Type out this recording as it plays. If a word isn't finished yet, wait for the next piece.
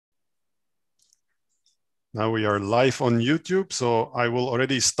Now we are live on YouTube, so I will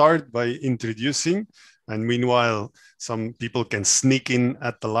already start by introducing, and meanwhile, some people can sneak in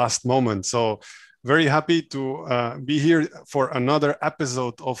at the last moment. So very happy to be here for another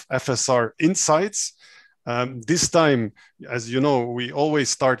episode of FSR Insights. This time, as you know, we always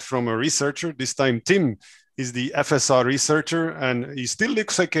start from a researcher. This time, Tim is the FSR researcher, and he still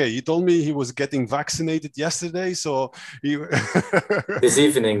looks okay. He told me he was getting vaccinated yesterday, so he this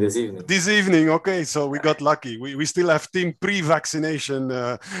evening. This evening, okay. So we got lucky. We still have Tim pre-vaccination,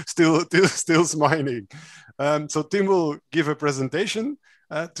 still smiling. So Tim will give a presentation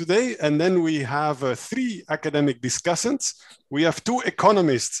today, and then we have 3 academic discussants. We have 2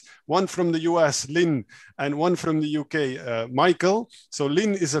 economists, one from the US, Lynn, and one from the UK, Michael. So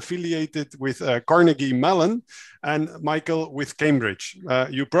Lynn is affiliated with Carnegie Mellon, and Michael with Cambridge.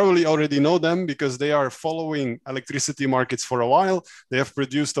 You probably already know them because they are following electricity markets for a while. They have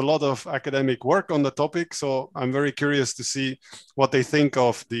produced a lot of academic work on the topic. So I'm very curious to see what they think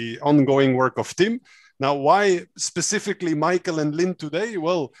of the ongoing work of Tim. Now, why specifically Michael and Lynn today?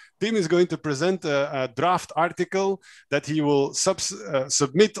 Well, Tim is going to present a draft article that he will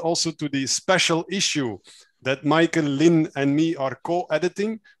submit also to the special issue that Michael, Lynn, and me are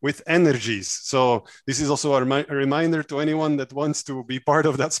co-editing with Energies. So this is also a reminder to anyone that wants to be part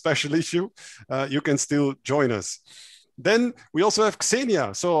of that special issue. You can still join us. Then we also have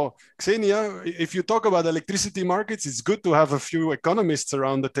Xenia. So Xenia, if you talk about electricity markets, it's good to have a few economists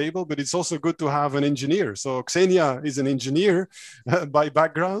around the table, but it's also good to have an engineer. So Xenia is an engineer by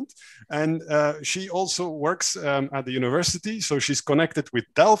background, and she also works at the university. So she's connected with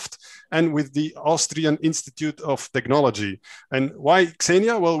Delft and with the Austrian Institute of Technology. And why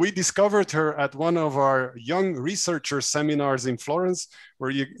Xenia? Well, we discovered her at one of our young researcher seminars in Florence,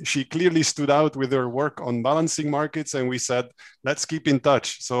 where she clearly stood out with her work on balancing markets. And we said, let's keep in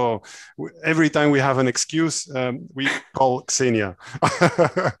touch. So every time we have an excuse, we call Xenia.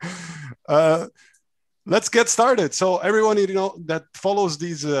 Let's get started. So everyone that follows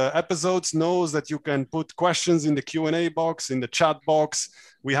these episodes knows that you can put questions in the Q&A box, in the chat box.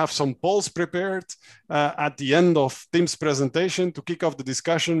 We have some polls prepared at the end of Tim's presentation to kick off the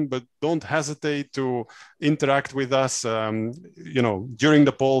discussion, but don't hesitate to interact with us, during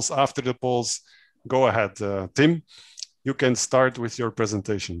the polls, after the polls. Go ahead, Tim. You can start with your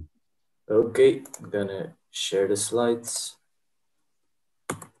presentation. Okay, I'm gonna share the slides.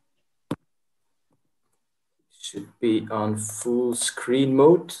 Should be on full screen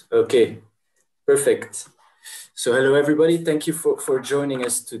mode. Okay, perfect. So hello everybody, thank you for joining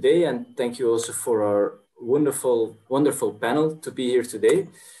us today, and thank you also for our wonderful panel to be here today.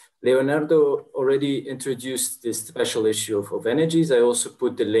 Leonardo already introduced this special issue of Energies. I also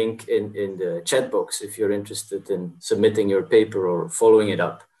put the link in the chat box if you're interested in submitting your paper or following it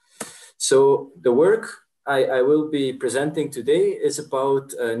up. So the work I will be presenting today is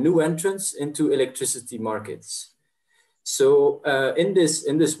about new entrants into electricity markets. So in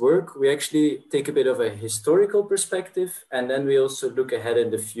this work, we actually take a bit of a historical perspective, and then we also look ahead in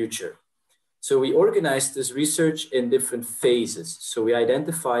the future. So we organized this research in different phases. So we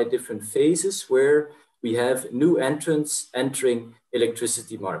identify different phases where we have new entrants entering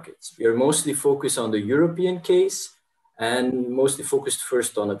electricity markets. We are mostly focused on the European case and mostly focused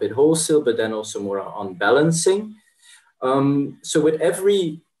first on a bit wholesale, but then also more on balancing. So with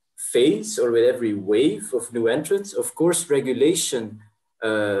every phase or with every wave of new entrants, of course, regulation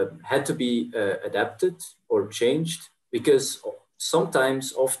had to be adapted or changed, because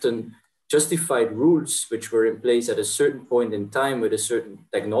often justified rules which were in place at a certain point in time with a certain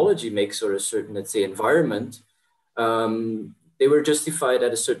technology mix or a certain, let's say, environment, they were justified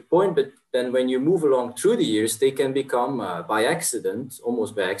at a certain point, but then when you move along through the years, they can become almost by accident,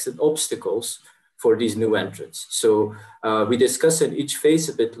 obstacles for these new entrants. So we discuss in each phase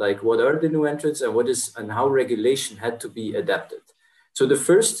a bit like what are the new entrants and how regulation had to be adapted. So the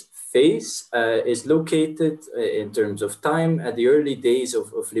first phase is located in terms of time at the early days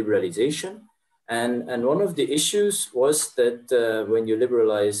of liberalization. And one of the issues was that when you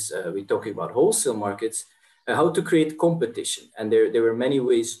liberalize, we're talking about wholesale markets, how to create competition. And there were many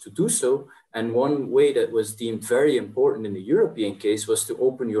ways to do so. And one way that was deemed very important in the European case was to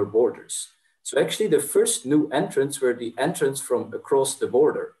open your borders. So actually the first new entrants were the entrants from across the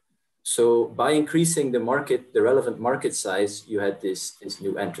border. So by increasing the relevant market size, you had this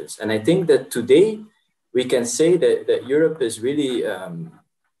new entrants. And I think that today we can say that Europe is really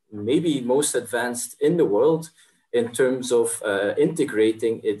maybe most advanced in the world in terms of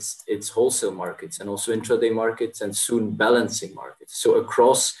integrating its wholesale markets and also intraday markets and soon balancing markets. So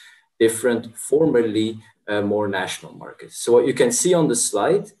across different formerly more national markets. So what you can see on the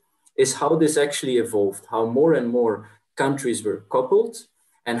slide is how this actually evolved, how more and more countries were coupled,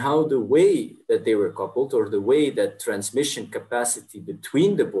 and how the way that they were coupled, or the way that transmission capacity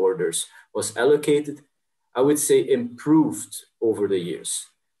between the borders was allocated, I would say improved over the years.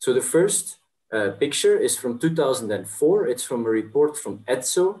 So the first picture is from 2004. It's from a report from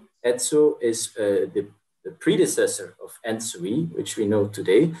ETSO. ETSO is the predecessor of ENTSO-E, which we know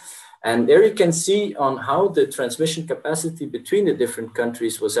today. And there you can see on how the transmission capacity between the different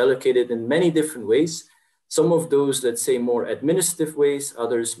countries was allocated in many different ways. Some of those, let's say, more administrative ways,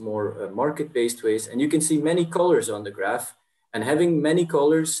 others more market-based ways. And you can see many colors on the graph. And having many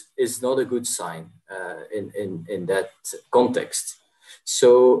colors is not a good sign in that context. So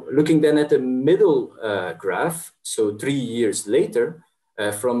looking then at the middle graph, so 3 years later,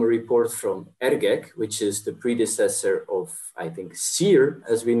 from a report from ERGEC, which is the predecessor of, I think, CEER,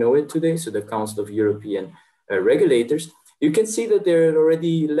 as we know it today, so the Council of European Regulators, you can see that there are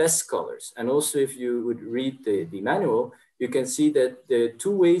already less colors. And also, if you would read the manual, you can see that the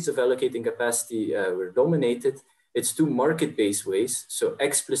two ways of allocating capacity were dominated. It's two market-based ways, so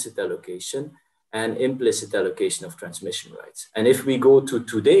explicit allocation and implicit allocation of transmission rights. And if we go to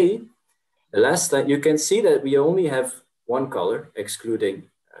today, the last slide, you can see that we only have one color, excluding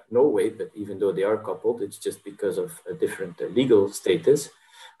Norway, but even though they are coupled, it's just because of a different legal status,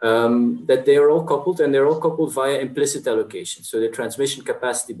 that they are all coupled, and they're all coupled via implicit allocation. So the transmission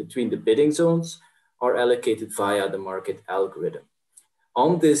capacity between the bidding zones are allocated via the market algorithm.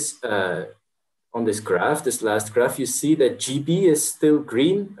 On this graph, this last graph, you see that GB is still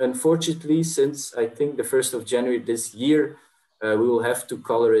green. Unfortunately, since I think the 1st of January this year, we will have to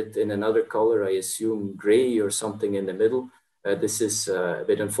color it in another color, I assume gray or something in the middle. This is a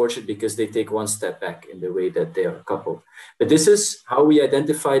bit unfortunate because they take one step back in the way that they are coupled. But this is how we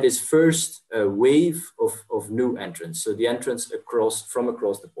identify this first wave of new entrants. So the entrants from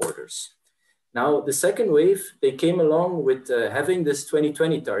across the borders. Now, the second wave, they came along with having this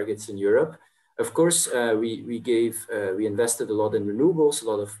 2020 targets in Europe. Of course, we invested a lot in renewables, a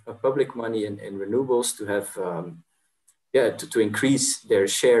lot of public money in renewables to have, to increase their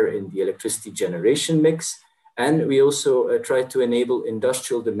share in the electricity generation mix. And we also tried to enable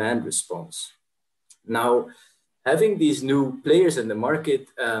industrial demand response. Now, having these new players in the market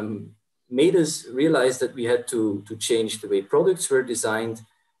made us realize that we had to change the way products were designed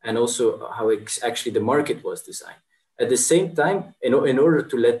and also how actually the market was designed. At the same time, in order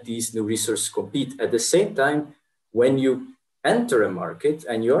to let these new resources compete, at the same time, when you enter a market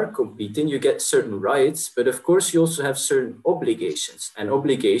and you are competing, you get certain rights, but of course you also have certain obligations. And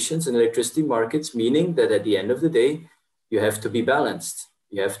obligations in electricity markets, meaning that at the end of the day, you have to be balanced.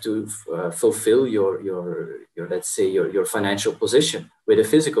 You have to fulfill your let's say, your financial position with a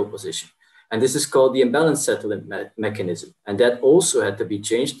physical position. And this is called the imbalance settlement mechanism. And that also had to be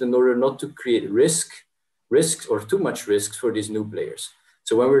changed in order not to create risks or too much risks for these new players.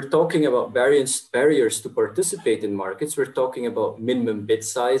 So when we're talking about barriers to participate in markets, we're talking about minimum bid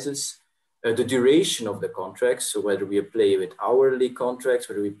sizes, the duration of the contracts. So whether we play with hourly contracts,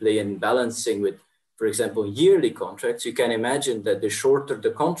 whether we play in balancing with, for example, yearly contracts, you can imagine that the shorter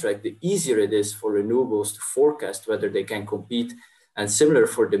the contract, the easier it is for renewables to forecast whether they can compete, and similar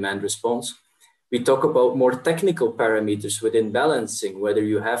for demand response. We talk about more technical parameters within balancing, whether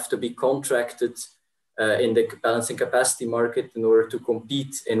you have to be contracted in the balancing capacity market in order to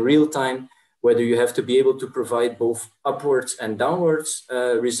compete in real time, whether you have to be able to provide both upwards and downwards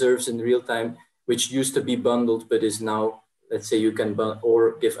reserves in real time, which used to be bundled, but is now, let's say you can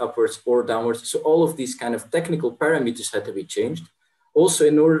or give upwards or downwards. So all of these kind of technical parameters had to be changed. Also,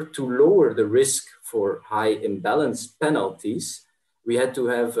 in order to lower the risk for high imbalance penalties, we had to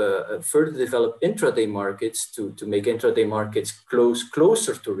have further develop intraday markets to make intraday markets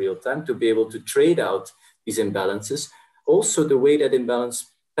closer to real time, to be able to trade out these imbalances. Also, the way that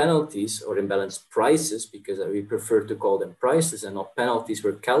imbalance penalties or imbalance prices, because we prefer to call them prices and not penalties,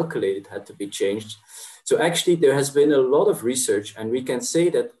 were calculated had to be changed. So actually, there has been a lot of research, and we can say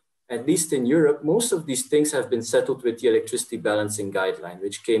that at least in Europe, most of these things have been settled with the electricity balancing guideline,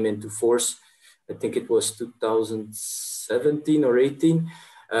 which came into force, I think it was 2017 or 18,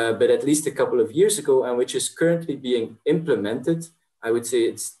 but at least a couple of years ago, and which is currently being implemented. I would say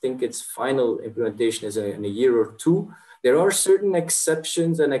its final implementation is in a year or two. There are certain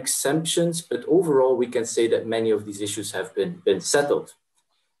exceptions and exemptions, but overall, we can say that many of these issues have been settled.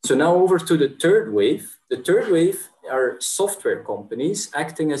 So now over to the third wave. The third wave are software companies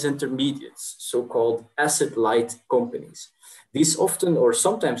acting as intermediates, so-called asset-light companies. These often or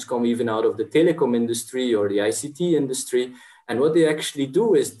sometimes come even out of the telecom industry or the ICT industry, And what they actually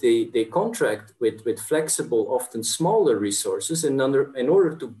do is they contract with flexible, often smaller resources in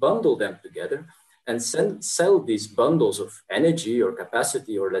order to bundle them together and sell these bundles of energy or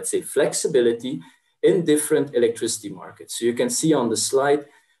capacity, or let's say flexibility, in different electricity markets. So you can see on the slide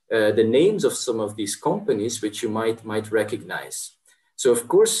the names of some of these companies, which you might recognize. So of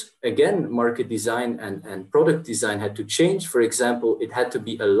course, again, market design and product design had to change. For example, it had to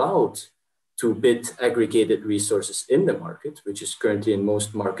be allowed to bid aggregated resources in the market, which is currently in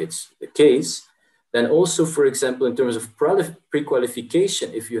most markets the case. Then also, for example, in terms of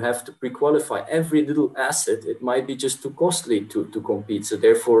pre-qualification, if you have to pre-qualify every little asset, it might be just too costly to compete. So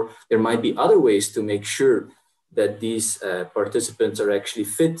therefore, there might be other ways to make sure that these participants are actually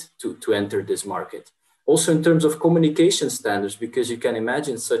fit to enter this market. Also in terms of communication standards, because you can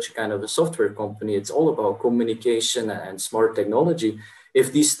imagine such kind of a software company, it's all about communication and smart technology.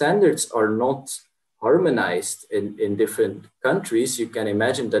 If these standards are not harmonized in different countries, you can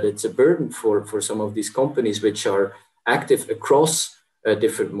imagine that it's a burden for some of these companies which are active across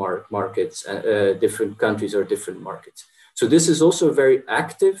different markets, different countries or different markets. So this is also a very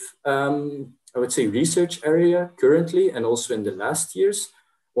active, I would say, research area currently and also in the last years.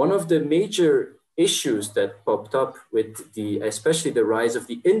 One of the major issues that popped up with especially the rise of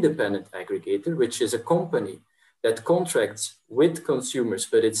the independent aggregator, which is a company that contracts with consumers,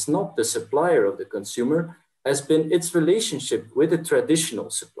 but it's not the supplier of the consumer, has been its relationship with a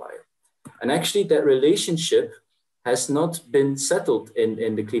traditional supplier. And actually that relationship has not been settled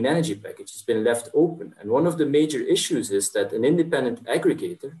in the clean energy package. It's been left open. And one of the major issues is that an independent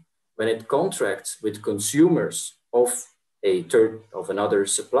aggregator, when it contracts with consumers of another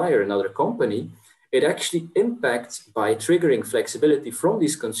supplier, another company, it actually impacts, by triggering flexibility from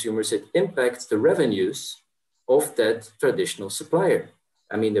these consumers, it impacts the revenues of that traditional supplier.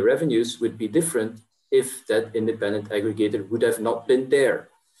 I mean, the revenues would be different if that independent aggregator would have not been there.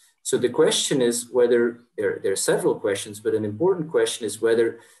 So the question is whether, there are several questions, but an important question is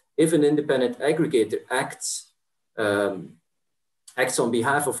whether if an independent aggregator acts on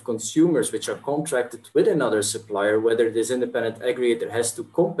behalf of consumers which are contracted with another supplier, whether this independent aggregator has to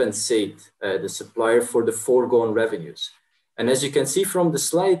compensate the supplier for the foregone revenues. And as you can see from the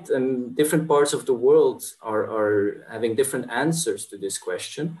slide, different parts of the world are having different answers to this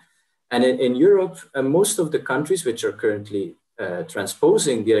question. And in Europe, most of the countries which are currently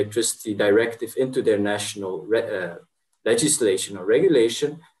transposing the electricity directive into their national legislation or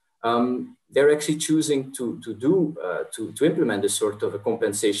regulation, they're actually choosing to implement a sort of a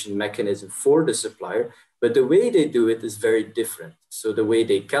compensation mechanism for the supplier, but the way they do it is very different. So the way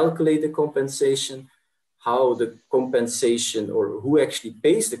they calculate the compensation, how the compensation, or who actually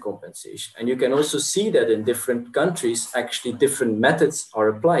pays the compensation. And you can also see that in different countries, actually different methods are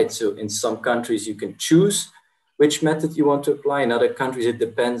applied. So in some countries, you can choose which method you want to apply. In other countries, it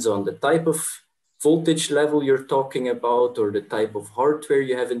depends on the type of voltage level you're talking about or the type of hardware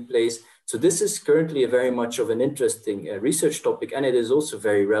you have in place. So this is currently a very much of an interesting research topic, and it is also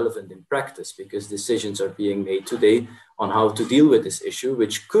very relevant in practice because decisions are being made today on how to deal with this issue,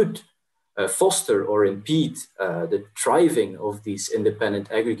 which could foster or impede the thriving of these independent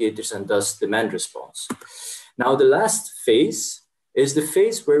aggregators and thus demand response. Now, the last phase is the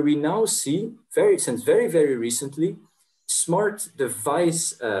phase where we now see, since very, very recently, smart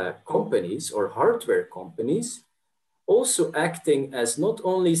device companies or hardware companies also acting as not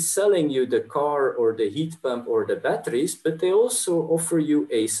only selling you the car or the heat pump or the batteries, but they also offer you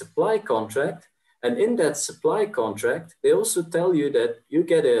a supply contract. And in that supply contract, they also tell you that you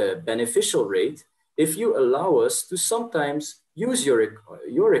get a beneficial rate if you allow us to sometimes use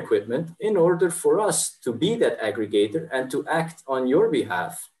your equipment in order for us to be that aggregator and to act on your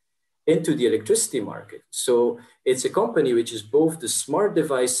behalf into the electricity market. So it's a company which is both the smart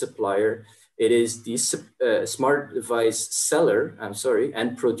device supplier, it is the smart device seller,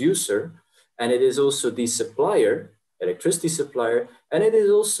 and producer, and it is also the supplier, electricity supplier, and it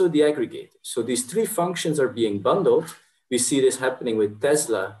is also the aggregator. So these three functions are being bundled. We see this happening with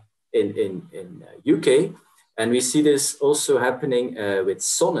Tesla in UK, and we see this also happening with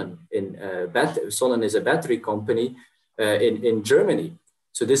Sonnen. Sonnen is a battery company in Germany.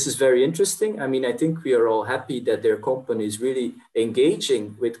 So this is very interesting. I mean, I think we are all happy that their company is really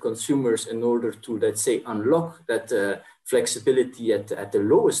engaging with consumers in order to, let's say, unlock that flexibility at the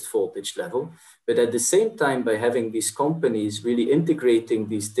lowest voltage level. But at the same time, by having these companies really integrating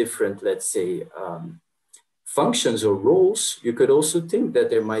these different, let's say, functions or roles, you could also think that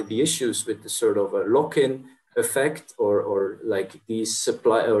there might be issues with the sort of a lock-in effect or like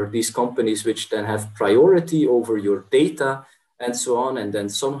these companies which then have priority over your data and so on. And then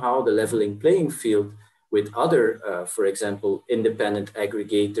somehow the leveling playing field with other, for example, independent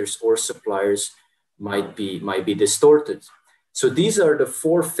aggregators or suppliers might be distorted. So these are the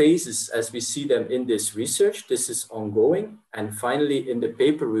four phases as we see them in this research. This is ongoing. And finally, in the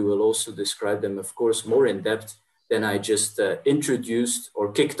paper, we will also describe them, of course, more in depth than I just introduced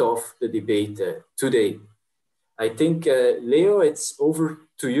or kicked off the debate today. I think, Leo, it's over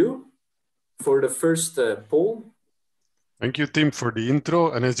to you for the first poll. Thank you, Tim, for the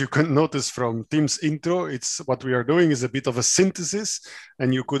intro. And as you can notice from Tim's intro, it's what we are doing is a bit of a synthesis.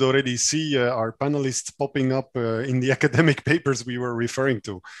 And you could already see our panelists popping up in the academic papers we were referring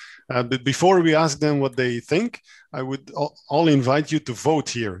to. But before we ask them what they think, I would all invite you to vote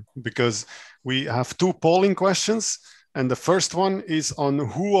here, because we have two polling questions. And the first one is on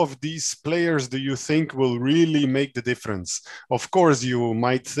who of these players do you think will really make the difference? Of course, you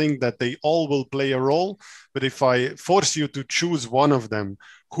might think that they all will play a role, but if I force you to choose one of them,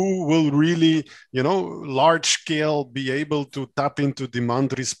 who will really, large scale be able to tap into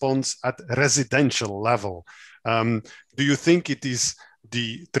demand response at residential level? Do you think it is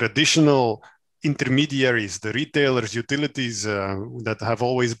the traditional intermediaries, the retailers, utilities that have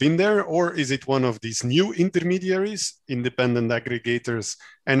always been there, or is it one of these new intermediaries, independent aggregators,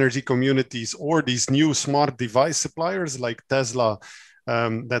 energy communities, or these new smart device suppliers like Tesla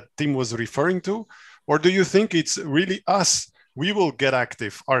that Tim was referring to? Or do you think it's really us? We will get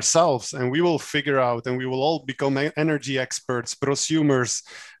active ourselves and we will figure out and we will all become energy experts, prosumers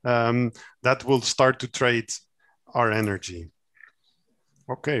that will start to trade our energy.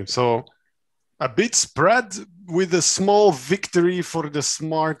 Okay, so a bit spread with a small victory for the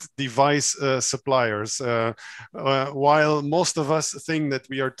smart device suppliers, while most of us think that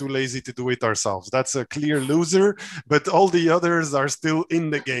we are too lazy to do it ourselves. That's a clear loser, but all the others are still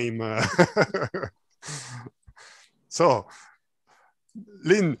in the game. So,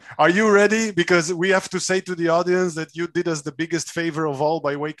 Lynn, are you ready? Because we have to say to the audience that you did us the biggest favor of all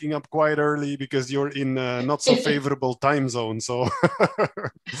by waking up quite early because you're in a not so favorable time zone. So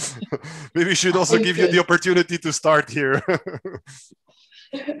maybe we should also give you the opportunity to start here.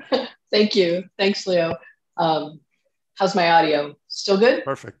 Thank you. Thanks, Leo. How's my audio? Still good?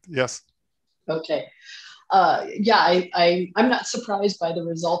 Perfect. Yes. Okay. Yeah, I'm not surprised by the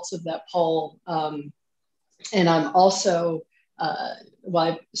results of that poll. And I'm also,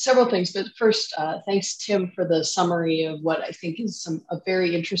 several things, but first, thanks, Tim, for the summary of what I think is a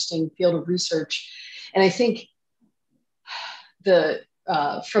very interesting field of research. And I think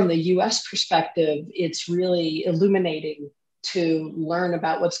from the US perspective, it's really illuminating to learn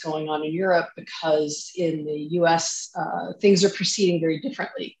about what's going on in Europe, because in the US, things are proceeding very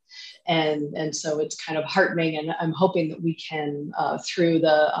differently. And so it's kind of heartening, and I'm hoping that we can, through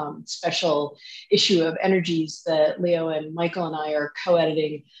the special issue of Energies that Leo and Michael and I are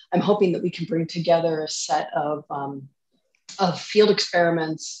co-editing, I'm hoping that we can bring together a set of field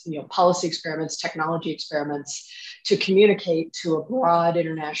experiments, policy experiments, technology experiments, to communicate to a broad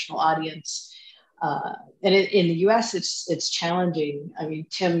international audience. And in the US, it's challenging. I mean,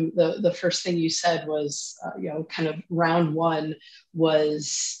 Tim, the first thing you said was, kind of round one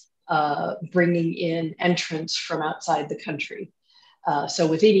was bringing in entrants from outside the country. So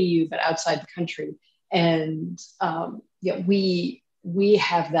within EU, but outside the country. And we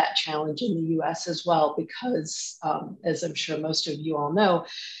have that challenge in the US as well, because as I'm sure most of you all know,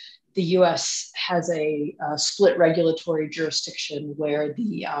 the US has a split regulatory jurisdiction where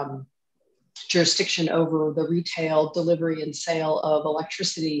the jurisdiction over the retail delivery and sale of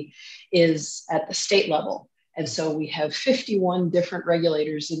electricity is at the state level. And so we have 51 different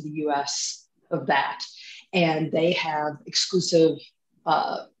regulators in the US of that, and they have exclusive,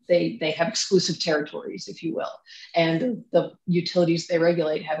 they have exclusive territories, if you will. And the utilities they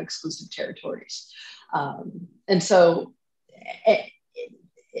regulate have exclusive territories. And so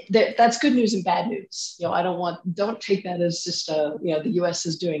that's good news and bad news. Don't take that as just the US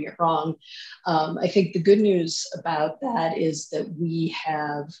is doing it wrong. I think the good news about that is that we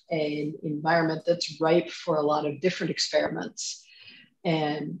have an environment that's ripe for a lot of different experiments. But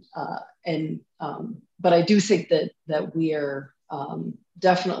I do think that we are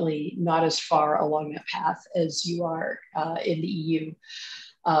definitely not as far along that path as you are in the EU.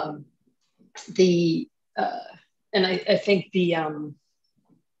 And I think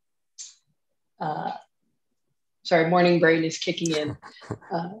sorry, morning brain is kicking in.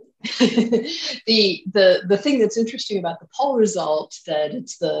 The thing that's interesting about the poll result, that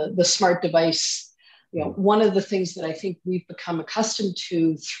it's the smart device, one of the things that I think we've become accustomed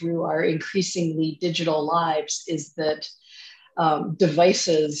to through our increasingly digital lives is that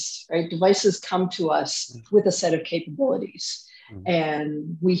devices come to us with a set of capabilities.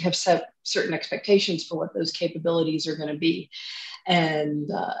 And we have set certain expectations for what those capabilities are going to be. And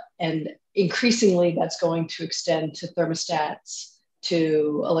increasingly, that's going to extend to thermostats,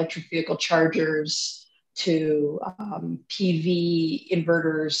 to electric vehicle chargers, to PV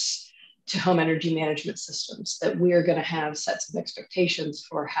inverters, to home energy management systems, that we are going to have sets of expectations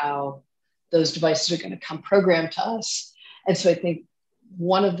for how those devices are going to come programmed to us. And so I think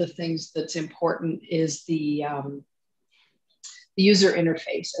one of the things that's important is the user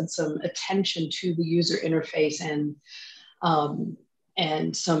interface, and some attention to the user interface,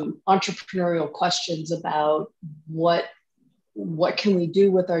 and some entrepreneurial questions about what can we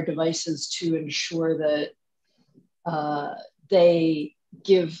do with our devices to ensure that they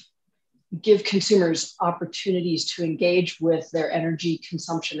give consumers opportunities to engage with their energy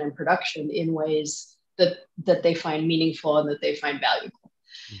consumption and production in ways that they find meaningful and that they find valuable.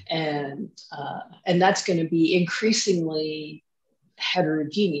 And that's going to be increasingly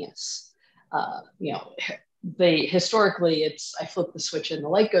heterogeneous. Historically, it's I flip the switch and the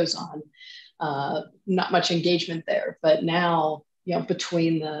light goes on. Not much engagement there, but now,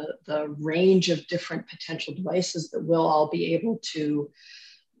 between the range of different potential devices that we'll all be able to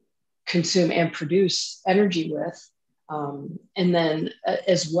consume and produce energy with, and then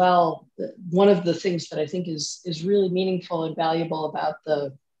as well, one of the things that I think is really meaningful and valuable about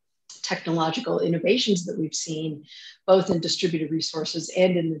the technological innovations that we've seen, both in distributed resources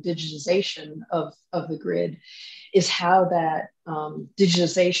and in the digitization of the grid, is how that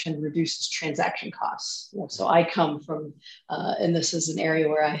digitization reduces transaction costs. So I come from, and this is an area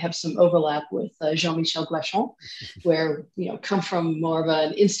where I have some overlap with Jean-Michel Glachon, where come from more of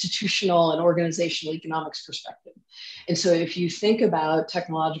an institutional and organizational economics perspective. And so if you think about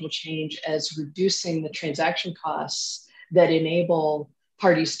technological change as reducing the transaction costs that enable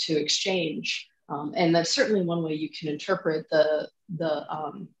parties to exchange, and that's certainly one way you can interpret the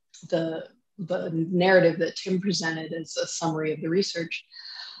narrative that Tim presented as a summary of the research.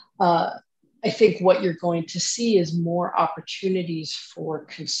 I think what you're going to see is more opportunities for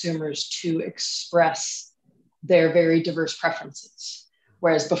consumers to express their very diverse preferences.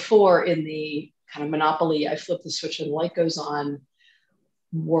 Whereas before, in the kind of monopoly, I flip the switch and the light goes on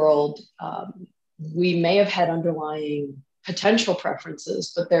world, we may have had underlying potential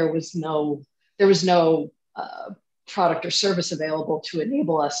preferences, but there was no product or service available to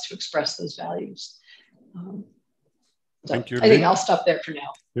enable us to express those values. Thank you, I think I'll stop there for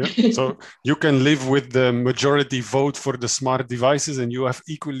now. Yeah. So you can live with the majority vote for the smart devices, and you have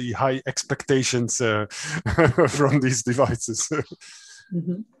equally high expectations from these devices.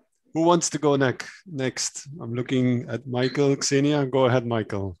 Mm-hmm. Who wants to go next? I'm looking at Michael. Xenia, go ahead,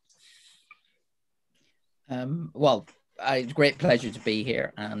 Michael. Well, it's a great pleasure to be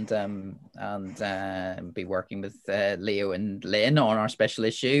here and be working with Leo and Lynn on our special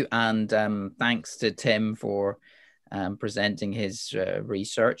issue. And thanks to Tim for presenting his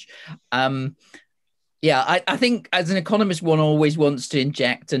research. Yeah, I think as an economist, one always wants to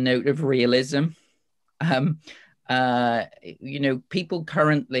inject a note of realism. People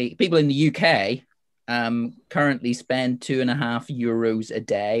in the UK currently spend €2.50 a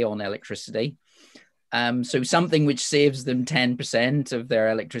day on electricity. So something which saves them 10% of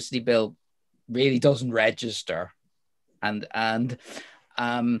their electricity bill really doesn't register, and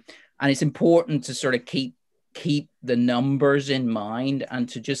it's important to sort of keep the numbers in mind and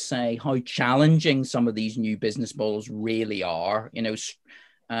to just say how challenging some of these new business models really are.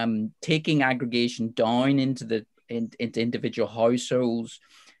 Taking aggregation down into individual households.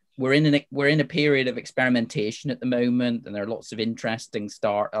 We're in a period of experimentation at the moment, and there are lots of interesting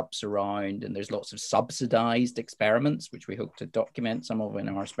startups around, and there's lots of subsidized experiments, which we hope to document some of in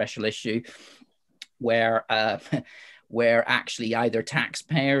our special issue, where actually either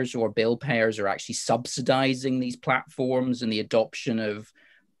taxpayers or bill payers are actually subsidizing these platforms and the adoption of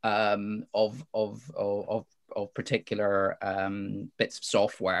particular bits of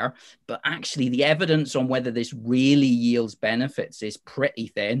software. But actually the evidence on whether this really yields benefits is pretty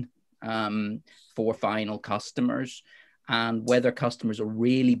thin for final customers, and whether customers will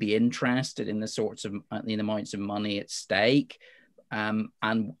really be interested in the amounts of money at stake, and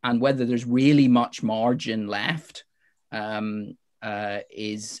whether there's really much margin left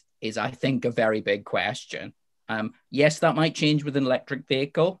is I think a very big question. Yes, that might change with an electric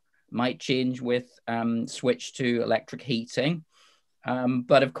vehicle, might change with switch to electric heating.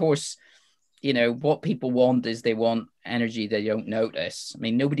 But of course, what people want is they want energy they don't notice. I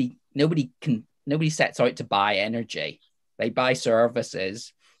mean, nobody sets out to buy energy. They buy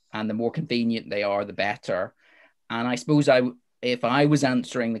services, and the more convenient they are, the better. And I suppose if I was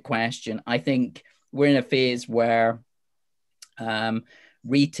answering the question, I think we're in a phase where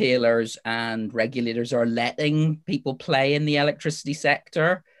Retailers and regulators are letting people play in the electricity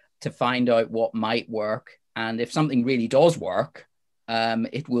sector to find out what might work. And if something really does work,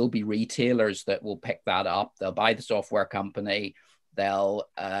 it will be retailers that will pick that up. They'll buy the software company, they'll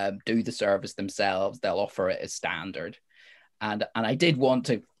do the service themselves, they'll offer it as standard. And I did want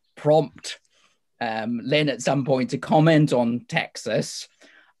to prompt Lynn at some point to comment on Texas,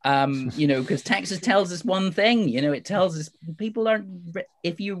 because Texas tells us one thing. It tells us people aren't.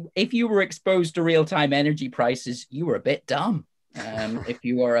 If you were exposed to real-time energy prices, you were a bit dumb. If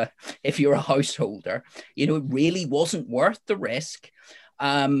you were a householder, it really wasn't worth the risk,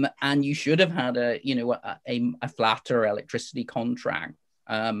 and you should have had a flatter electricity contract.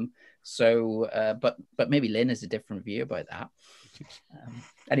 But maybe Lynn has a different view about that.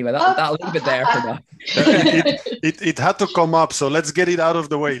 Anyway, that'll leave it there for now. it had to come up, so let's get it out of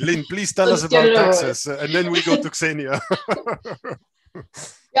the way. Lynn, please tell us about Texas, and then we go to Xenia.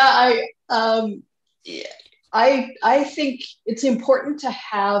 I think it's important to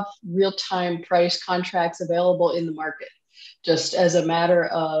have real-time price contracts available in the market, just as a matter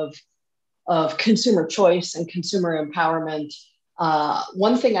of consumer choice and consumer empowerment.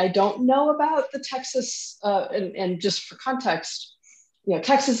 One thing I don't know about the Texas, and just for context,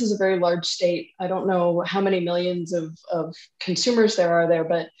 Texas is a very large state. I don't know how many millions of consumers there are there,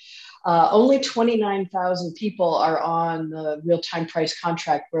 but only 29,000 people are on the real-time price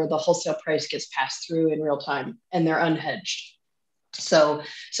contract where the wholesale price gets passed through in real time and they're unhedged. So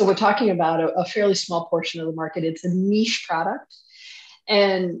we're talking about a fairly small portion of the market. It's a niche product.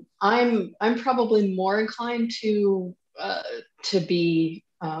 And I'm probably more inclined to be,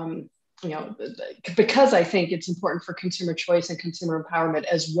 because I think it's important for consumer choice and consumer empowerment,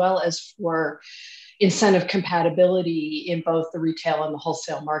 as well as for incentive compatibility in both the retail and the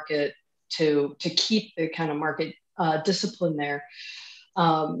wholesale market to keep the kind of market discipline there.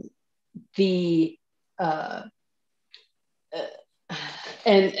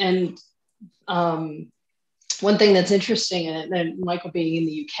 One thing that's interesting, and Michael being in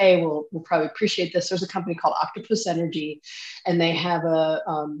the UK will probably appreciate this, there's a company called Octopus Energy, and they have a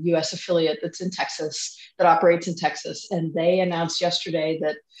US affiliate that's in Texas, that operates in Texas. And they announced yesterday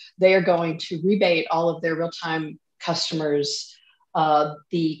that they are going to rebate all of their real-time customers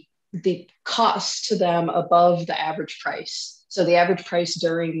the cost to them above the average price. So the average price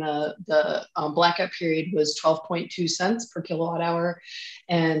during the blackout period was 12.2 cents per kilowatt hour.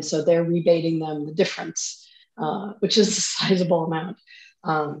 And so they're rebating them the difference, which is a sizable amount.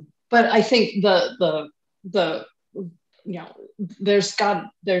 But I think there's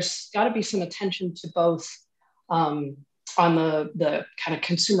got to be some attention to both on the kind of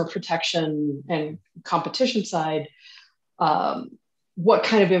consumer protection and competition side. What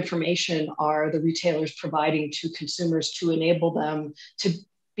kind of information are the retailers providing to consumers to enable them to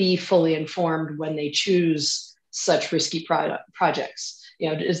be fully informed when they choose such risky projects?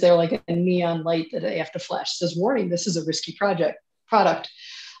 Is there like a neon light that they have to flash that says, warning, this is a risky product? But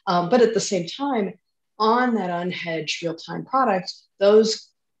at the same time, on that unhedged real-time product, those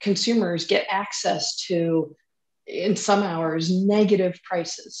consumers get access to, in some hours, negative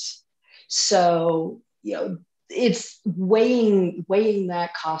prices. So, it's weighing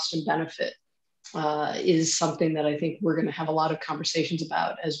that cost and benefit is something that I think we're going to have a lot of conversations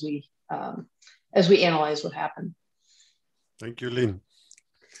about as we analyze what happened. Thank you, Lynn.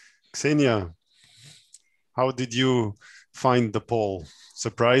 Xenia, how did you find the poll?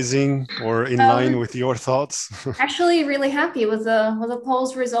 Surprising or in line with your thoughts? Actually, really happy with the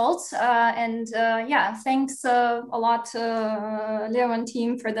poll's results, thanks a lot to Leo and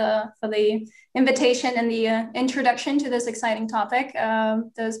team for the invitation and the introduction to this exciting topic.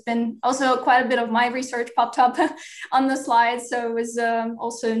 There's been also quite a bit of my research popped up on the slides, so it was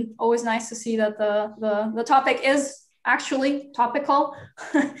also always nice to see that the topic is actually topical.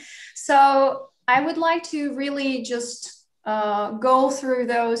 So I would like to really just go through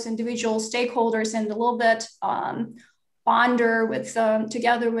those individual stakeholders and a little bit ponder with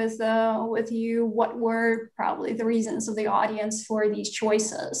together with you what were probably the reasons of the audience for these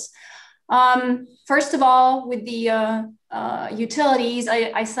choices. First of all, with the utilities,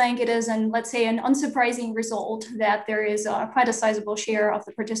 I think it is let's say an unsurprising result that there is quite a sizable share of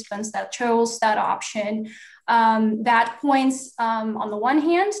the participants that chose that option. That points on the one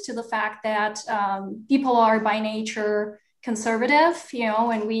hand to the fact that people are by nature conservative,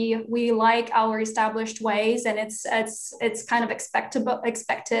 and we like our established ways, and it's kind of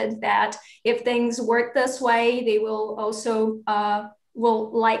expected that if things work this way, they will also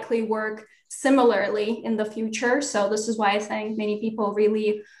will likely work similarly in the future. So this is why I think many people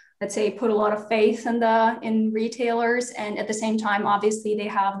really let's say, put a lot of faith in retailers. And at the same time, obviously, they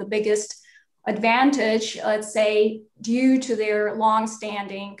have the biggest advantage, let's say, due to their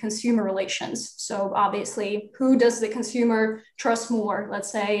long-standing consumer relations. So obviously, who does the consumer trust more?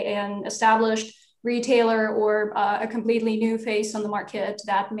 Let's say an established retailer or a completely new face on the market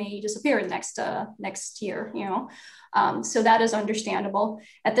that may disappear next year, you know. So that is understandable.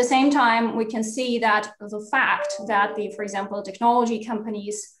 At the same time, we can see that the fact that for example, technology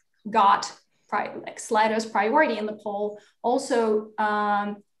companies got like Slido's priority in the poll also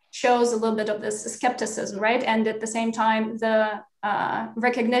shows a little bit of this skepticism, right? And at the same time, the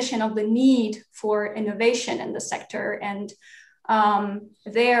recognition of the need for innovation in the sector. And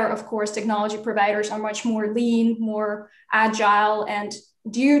there, of course, technology providers are much more lean, more agile, and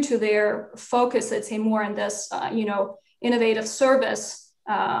due to their focus, let's say, more on this, you know, innovative service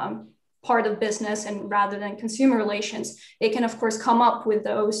part of business and rather than consumer relations, they can, of course, come up with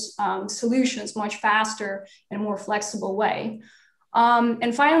those solutions much faster in a more flexible way.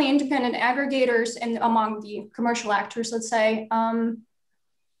 And finally, independent aggregators and among the commercial actors, let's say, I'm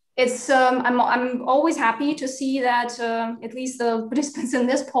always happy to see that at least the participants in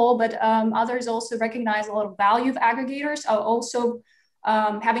this poll, but others also recognize a lot of value of aggregators. Also,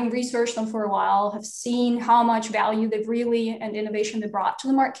 having researched them for a while, have seen how much value they've really and innovation they brought to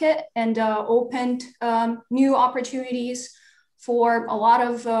the market and opened new opportunities for a lot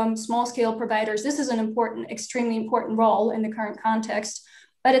of small scale providers. This is an important, extremely important role in the current context.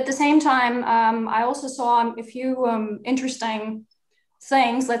 But at the same time, I also saw a few interesting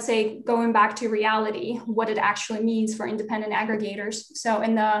things, let's say, going back to reality, what it actually means for independent aggregators. So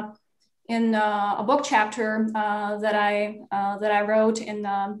in a book chapter that I wrote in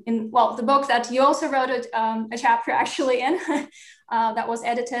the book that you also wrote a chapter actually in, that was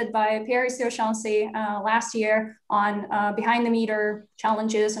edited by Pierre Siochansi last year on behind the meter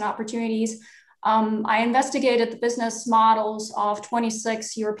challenges and opportunities. I investigated the business models of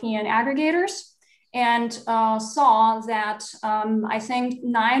 26 European aggregators and saw that I think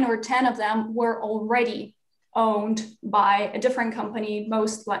 9 or 10 of them were already owned by a different company,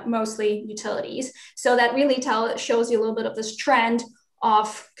 mostly utilities. So that really shows you a little bit of this trend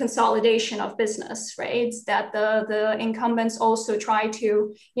of consolidation of business, right? That the incumbents also try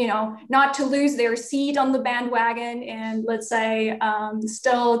to, you know, not to lose their seat on the bandwagon and let's say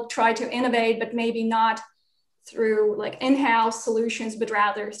still try to innovate, but maybe not through like in-house solutions, but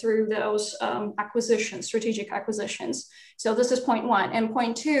rather through those acquisitions, strategic acquisitions. So this is point one. And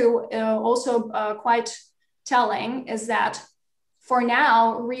point two, also quite telling, is that for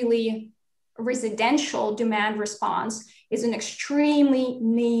now, really residential demand response is an extremely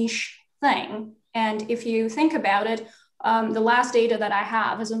niche thing. And if you think about it, the last data that I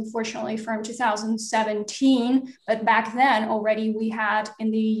have is unfortunately from 2017, but back then already we had in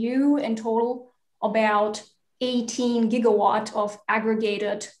the EU in total about 18 gigawatt of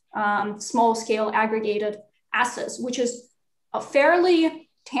aggregated, small scale aggregated assets, which is a fairly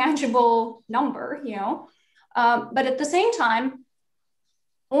tangible number, you know. But at the same time,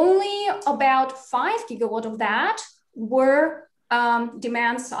 only about 5 gigawatt of that were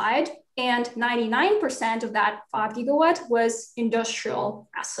demand side, and 99% of that 5 gigawatt was industrial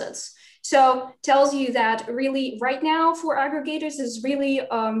assets. So tells you that really right now for aggregators is really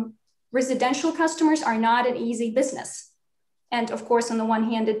residential customers are not an easy business. And of course, on the one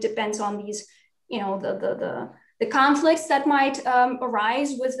hand, it depends on these, you know, the conflicts that might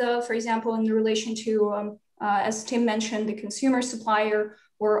arise with for example, in the relation to, as Tim mentioned, the consumer supplier,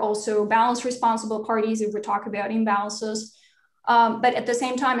 or also balance responsible parties if we talk about imbalances. But at the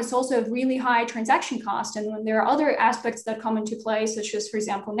same time, it's also a really high transaction cost. And when there are other aspects that come into play, such as, for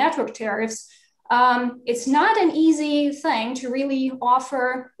example, network tariffs, it's not an easy thing to really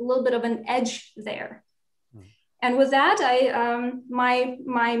offer a little bit of an edge there. And with that, my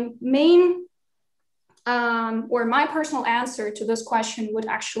main or my personal answer to this question would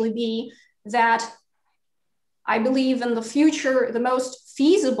actually be that I believe in the future, the most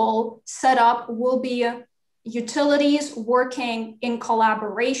feasible setup will be utilities working in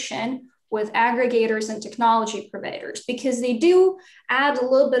collaboration with aggregators and technology providers, because they do add a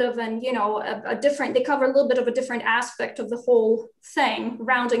little bit of an, you know, they cover a little bit of a different aspect of the whole thing,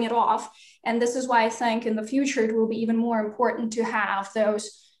 rounding it off. And this is why I think in the future, it will be even more important to have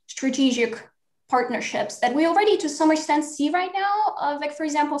those strategic partnerships that we already to some extent see right now, like for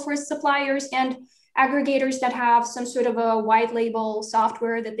example, for suppliers and aggregators that have some sort of a white label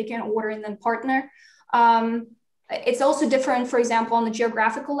software that they can order and then partner. It's also different, for example, on the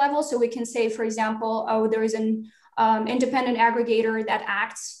geographical level. So we can say, for example, oh, there is an independent aggregator that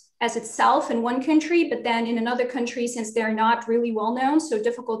acts as itself in one country, but then in another country, since they're not really well known, so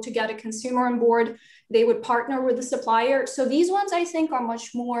difficult to get a consumer on board, they would partner with the supplier. So these ones I think are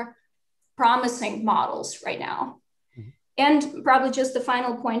much more promising models right now. Mm-hmm. And probably just the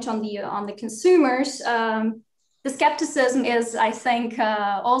final point on the consumers, the skepticism is, I think,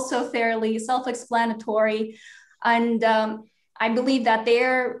 also fairly self-explanatory. And I believe that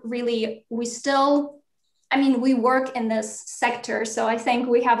we work in this sector. So I think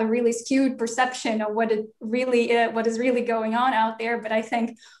we have a really skewed perception of what is really going on out there. But I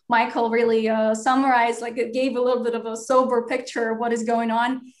think Michael really summarized, it gave a little bit of a sober picture of what is going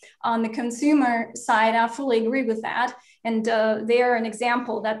on the consumer side. I fully agree with that. And they're an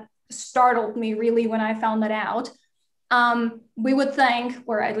example that startled me really when I found that out. We would think,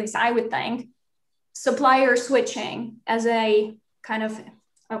 or at least I would think, supplier switching as a kind of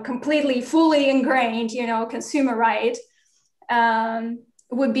a completely fully ingrained, consumer right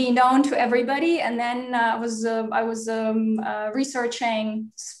would be known to everybody. And then I was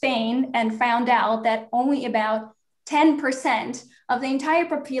researching Spain and found out that only about 10% of the entire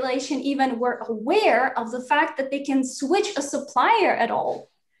population even were aware of the fact that they can switch a supplier at all.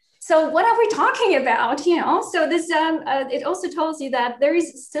 So what are we talking about? So this it also tells you that there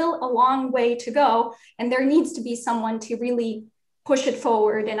is still a long way to go, and there needs to be someone to really push it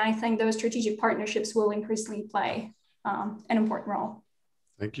forward. And I think those strategic partnerships will increasingly play an important role.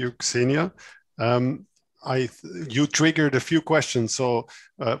 Thank you, Ksenia. You triggered a few questions. So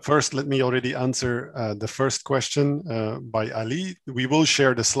first, let me already answer the first question by Ali. We will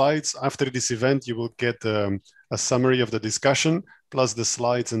share the slides. After this event, you will get a summary of the discussion, plus the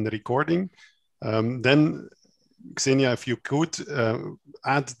slides and the recording. Then, Ksenia, if you could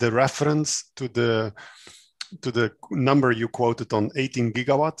add the reference to the number you quoted on 18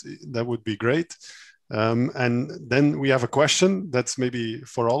 gigawatt, that would be great. And then we have a question that's maybe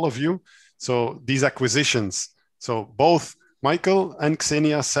for all of you. So these acquisitions, so both Michael and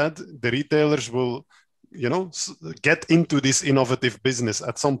Ksenia said the retailers will, get into this innovative business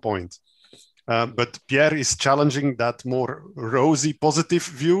at some point. But Pierre is challenging that more rosy, positive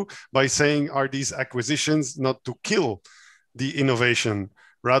view by saying, are these acquisitions not to kill the innovation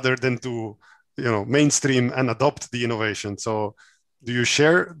rather than to, mainstream and adopt the innovation? So do you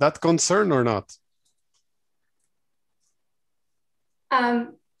share that concern or not?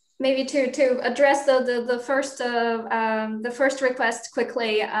 Maybe to address the first request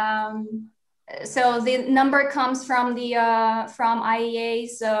quickly. So the number comes from from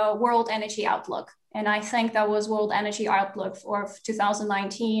IEA's World Energy Outlook, and I think that was World Energy Outlook for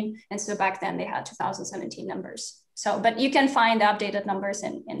 2019, and so back then they had 2017 numbers. So, but you can find updated numbers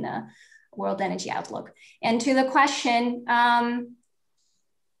in the World Energy Outlook. And to the question,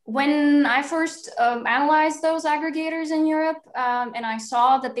 when I first analyzed those aggregators in Europe, and I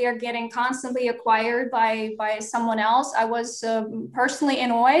saw that they are getting constantly acquired by someone else, I was personally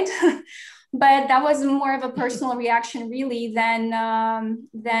annoyed. But that was more of a personal reaction, really, than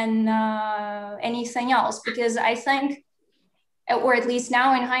anything else. Because I think, or at least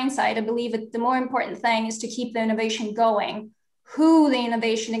now in hindsight, I believe the more important thing is to keep the innovation going. Who the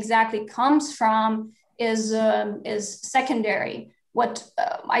innovation exactly comes from is secondary. What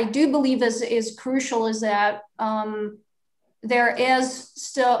I do believe is crucial is that there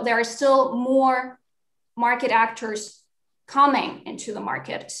are still more market actors coming into the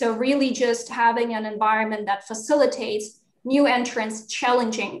market. So really just having an environment that facilitates new entrants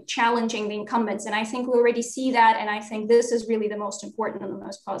challenging the incumbents. And I think we already see that. And I think this is really the most important and the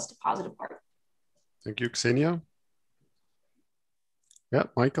most positive part. Thank you, Ksenia. Yeah,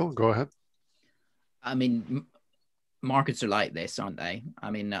 Michael, go ahead. I mean, markets are like this, aren't they?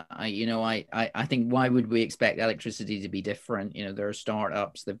 I mean, I think, why would we expect electricity to be different? There are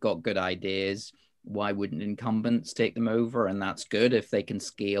startups, they've got good ideas. Why wouldn't incumbents take them over? And that's good if they can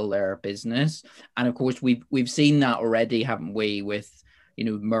scale their business. And of course, we've seen that already, haven't we, with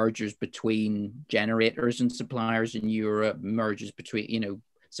mergers between generators and suppliers in Europe, mergers between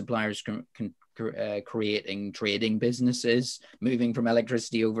suppliers creating trading businesses, moving from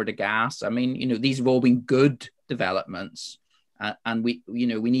electricity over to gas. I mean, these have all been good developments, and we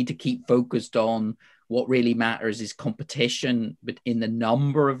need to keep focused on what really matters is competition, but in the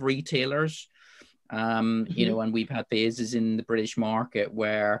number of retailers. And we've had phases in the British market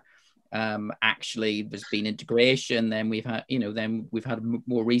where actually there's been integration. Then we've had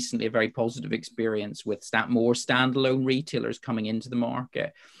more recently a very positive experience with more standalone retailers coming into the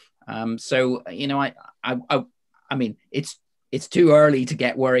market. So I mean, it's too early to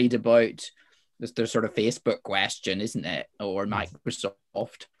get worried about the sort of Facebook question, isn't it, or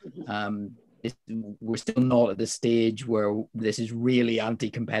Microsoft? we're still not at the stage where this is really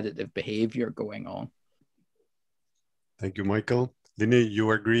anti-competitive behavior going on. Thank you, Michael. Lini,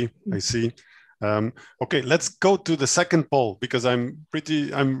 you agree, I see. Okay, let's go to the second poll, because I'm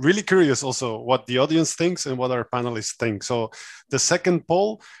really curious also what the audience thinks and what our panelists think. So the second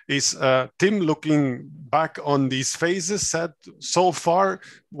poll is Tim looking back on these phases, said so far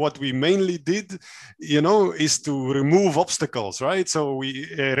what we mainly did, is to remove obstacles, right? So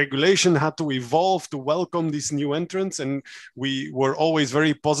regulation had to evolve to welcome these new entrants, and we were always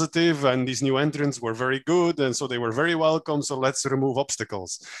very positive, and these new entrants were very good, and so they were very welcome. So let's remove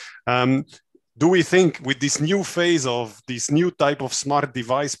obstacles. Do we think with this new phase of this new type of smart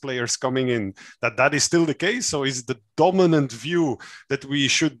device players coming in, that is still the case? So is the dominant view that we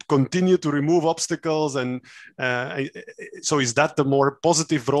should continue to remove obstacles? And so is that the more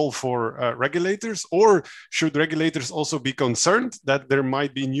positive role for regulators? Or should regulators also be concerned that there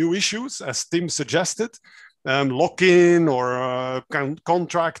might be new issues, as Tim suggested? Lock-in or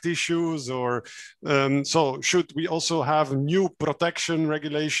contract issues, or so should we also have new protection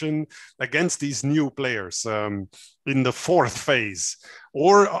regulation against these new players in the fourth phase?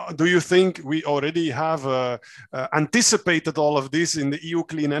 Or do you think we already have anticipated all of this in the EU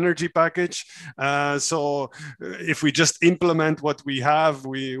Clean Energy Package? So if we just implement what we have,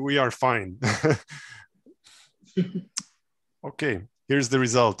 we are fine. Okay. Here's the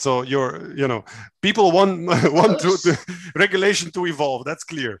result. So people want the regulation to evolve. That's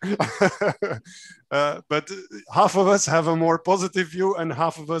clear. But half of us have a more positive view, and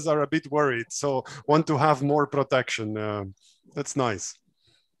half of us are a bit worried. So want to have more protection. That's nice.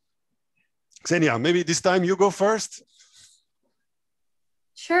 Xenia, maybe this time you go first.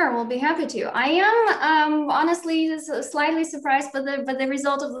 Sure, we'll be happy to. I am honestly slightly surprised by the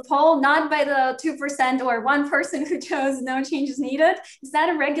result of the poll, not by the 2% or one person who chose no changes needed. Is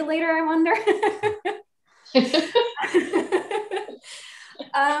that a regulator, I wonder?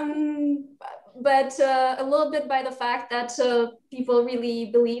 But a little bit by the fact that people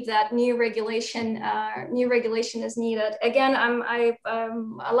really believe that new regulation is needed. Again, I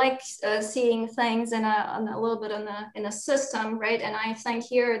like seeing things in a little bit in a system, right? And I think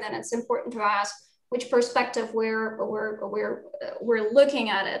here then it's important to ask which perspective we're looking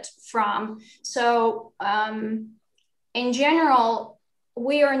at it from. So in general,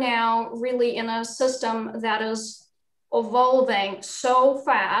 we are now really in a system that is evolving so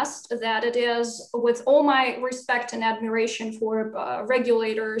fast that it is, with all my respect and admiration for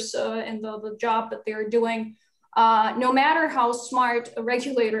regulators and the job that they're doing, no matter how smart a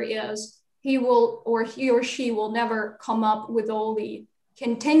regulator is, he or she will never come up with all the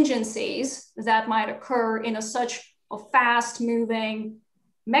contingencies that might occur in such a fast moving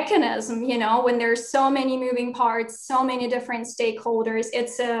mechanism, when there's so many moving parts, so many different stakeholders.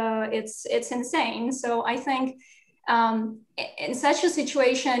 It's insane. So I think in such a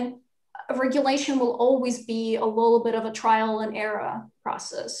situation, regulation will always be a little bit of a trial and error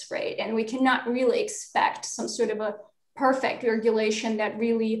process, right? And we cannot really expect some sort of a perfect regulation that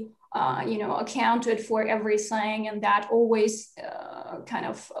really, accounted for everything and that always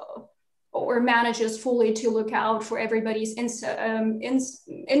or manages fully to look out for everybody's interest,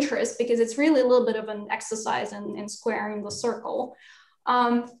 because it's really a little bit of an exercise in squaring the circle.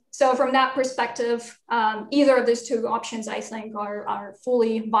 So from that perspective, either of these two options, I think, are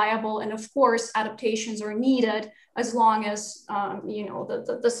fully viable. And of course, adaptations are needed as long as,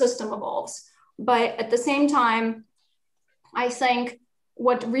 the system evolves. But at the same time, I think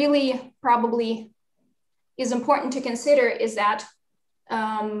what really probably is important to consider is that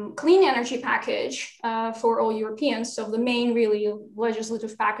clean energy package for all Europeans, so the main really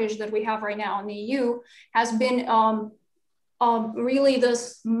legislative package that we have right now in the EU, has been really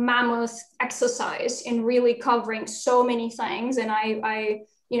this mammoth exercise in really covering so many things. And I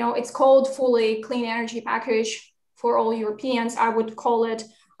it's called fully clean energy package for all Europeans. I would call it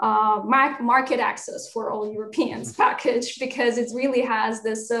market access for all Europeans package, because it really has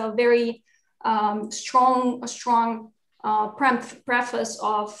this very strong preface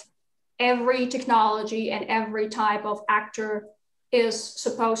of every technology and every type of actor is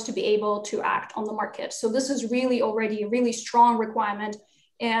supposed to be able to act on the market. So this is really already a really strong requirement,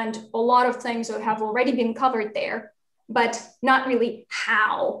 and a lot of things that have already been covered there, but not really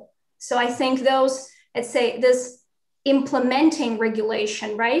how. So I think those, let's say, this implementing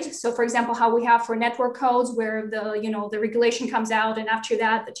regulation, right? So for example, how we have for network codes, where the regulation comes out, and after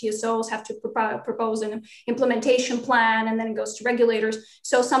that, the TSOs have to propose an implementation plan, and then it goes to regulators.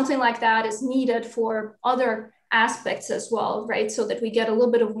 So something like that is needed for other aspects as well, right? So that we get a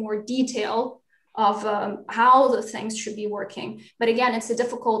little bit of more detail of how the things should be working. But again, it's a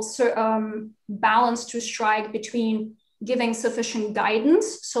difficult balance to strike between giving sufficient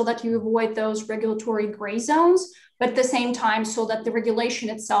guidance so that you avoid those regulatory gray zones, but at the same time, so that the regulation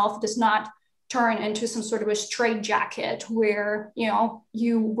itself does not turn into some sort of a straitjacket where, you know,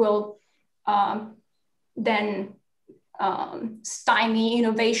 you will then stymie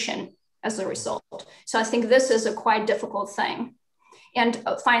innovation as a result. So I think this is a quite difficult thing. And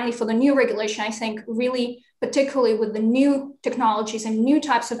finally, for the new regulation, I think really, particularly with the new technologies and new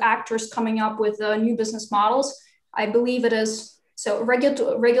types of actors coming up with new business models, I believe it is, so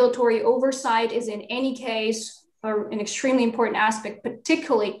regulatory oversight is in any case an extremely important aspect,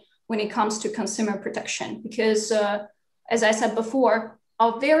 particularly when it comes to consumer protection, because as I said before,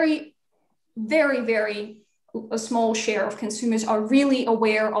 a very, very, very a small share of consumers are really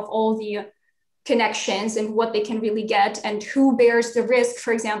aware of all the connections and what they can really get and who bears the risk,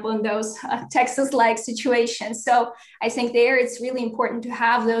 for example, in those Texas-like situations. So I think there it's really important to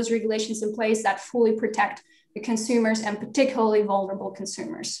have those regulations in place that fully protect the consumers and particularly vulnerable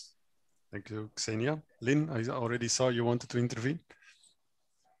consumers. Thank you, Ksenia. Lynn, I already saw you wanted to intervene.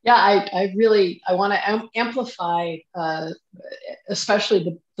 Yeah, I want to amplify,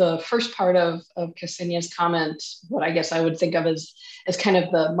 especially the first part of Ksenia's comment, what I guess I would think of as kind of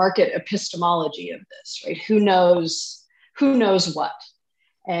the market epistemology of this, right? Who knows what?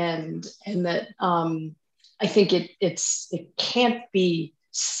 And that I think it can't be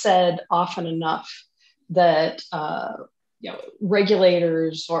said often enough that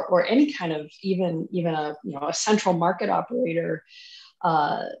regulators or any kind of even a central market operator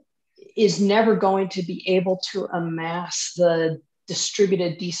is never going to be able to amass the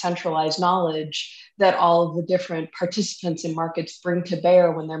distributed, decentralized knowledge that all of the different participants in markets bring to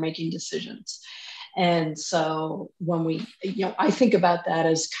bear when they're making decisions. And so when I think about that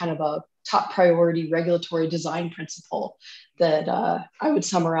as kind of a top priority regulatory design principle that I would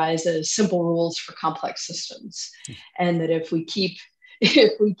summarize as simple rules for complex systems. And that if we keep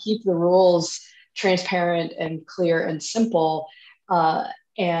the rules transparent and clear and simple,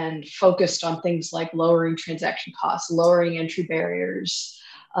 and focused on things like lowering transaction costs, lowering entry barriers,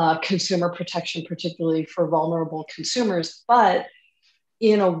 consumer protection, particularly for vulnerable consumers, but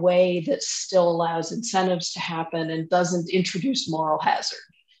in a way that still allows incentives to happen and doesn't introduce moral hazard.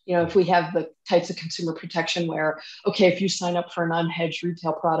 You know, if we have the types of consumer protection where, okay, if you sign up for an unhedged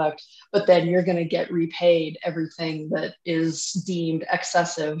retail product, but then you're going to get repaid everything that is deemed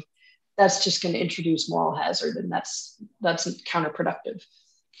excessive, that's just going to introduce moral hazard, and that's counterproductive.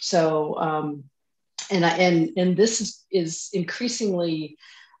 So, and this is increasingly,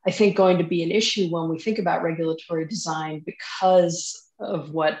 I think, going to be an issue when we think about regulatory design because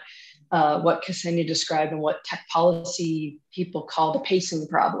of what Ksenia described and what tech policy people call the pacing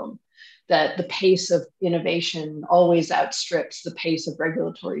problem, that the pace of innovation always outstrips the pace of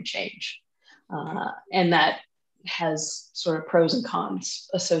regulatory change, and that has sort of pros and cons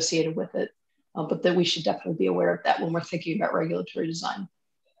associated with it, but that we should definitely be aware of that when we're thinking about regulatory design.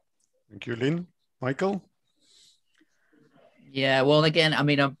 Thank you, Lynn. Michael? Yeah, well, again, I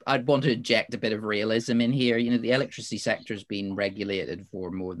mean, I'd want to inject a bit of realism in here. You know, the electricity sector has been regulated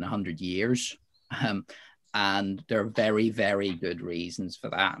for more than 100 years, and there are very, very good reasons for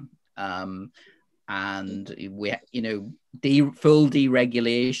that. And we, full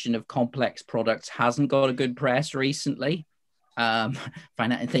deregulation of complex products hasn't got a good press recently. I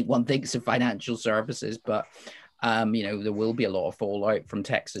think one thinks of financial services, but there will be a lot of fallout from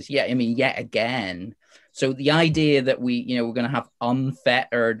Texas. Yeah, I mean, yet again. So the idea that we're going to have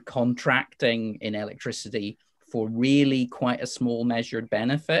unfettered contracting in electricity for really quite a small measured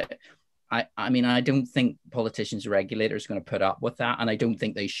benefit. I mean, I don't think politicians or regulators are going to put up with that, and I don't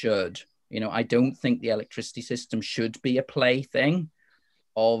think they should. I don't think the electricity system should be a plaything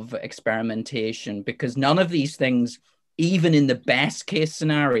of experimentation, because none of these things, even in the best case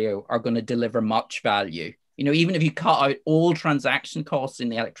scenario, are going to deliver much value. Even if you cut out all transaction costs in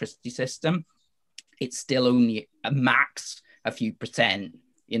the electricity system, it's still only a max a few percent,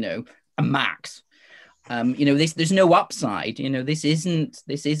 a max. There's no upside. This isn't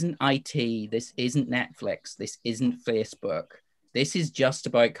IT. This isn't Netflix. This isn't Facebook. This is just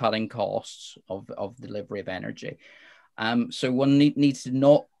about cutting costs of delivery of energy. So one needs to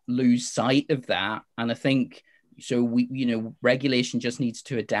not lose sight of that. And I think, so regulation just needs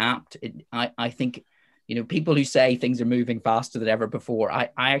to adapt. I think, people who say things are moving faster than ever before, I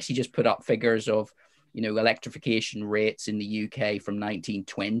actually just put up figures of, electrification rates in the UK from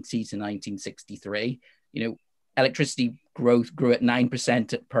 1920 to 1963. Electricity growth grew at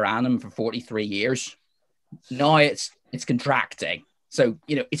 9% per annum for 43 years. Now it's contracting. So,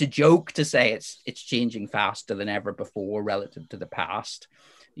 it's a joke to say it's changing faster than ever before relative to the past,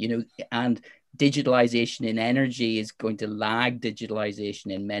 and digitalization in energy is going to lag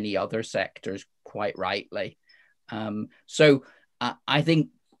digitalization in many other sectors, quite rightly. So I think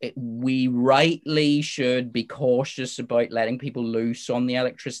we rightly should be cautious about letting people loose on the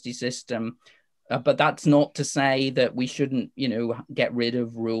electricity system. But that's not to say that we shouldn't, get rid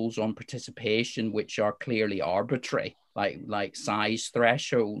of rules on participation, which are clearly arbitrary, like size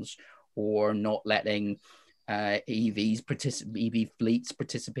thresholds, or not letting EV fleets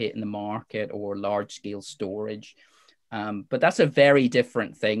participate in the market, or large scale storage. But that's a very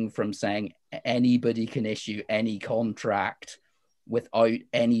different thing from saying anybody can issue any contract without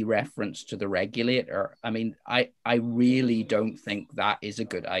any reference to the regulator. I mean, I really don't think that is a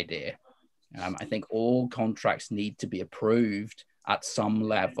good idea. I think all contracts need to be approved at some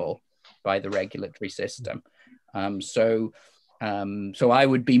level by the regulatory system. So I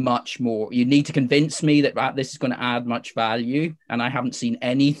would be much more, you need to convince me that this is going to add much value. And I haven't seen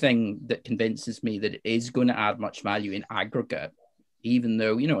anything that convinces me that it is going to add much value in aggregate, even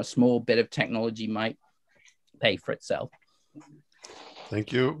though, a small bit of technology might pay for itself.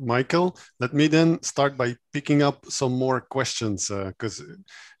 Thank you, Michael. Let me then start by picking up some more questions, because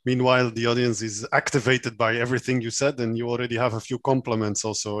meanwhile, the audience is activated by everything you said, and you already have a few compliments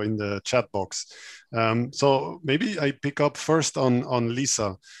also in the chat box. So maybe I pick up first on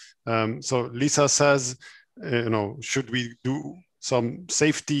Lisa. So Lisa says, should we do some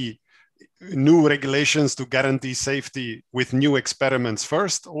safety, new regulations to guarantee safety with new experiments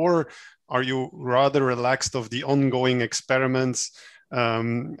first, or are you rather relaxed of the ongoing experiments?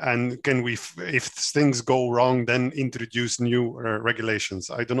 And can we, if things go wrong, then introduce new regulations?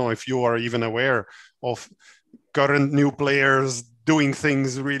 I don't know if you are even aware of current new players doing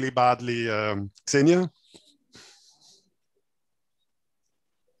things really badly. Xenia?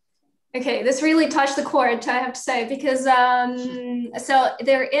 Okay, this really touched the chord, I have to say, because so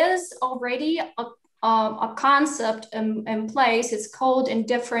there is already a concept in place. It's called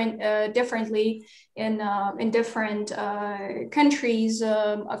differently in different countries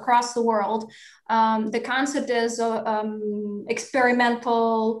across the world. The concept is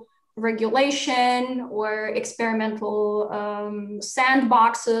experimental regulation, or experimental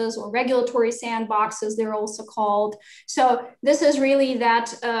sandboxes, or regulatory sandboxes, they're also called. So this is really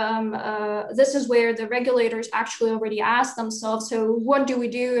that, this is where the regulators actually already ask themselves, so what do we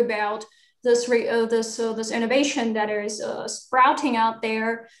do about this innovation that is sprouting out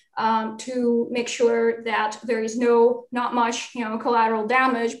there, to make sure that there is not much collateral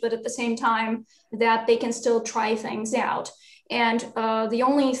damage, but at the same time that they can still try things out. And the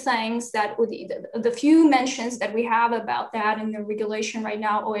only things that the few mentions that we have about that in the regulation right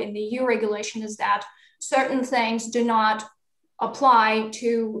now, or in the EU regulation, is that certain things do not apply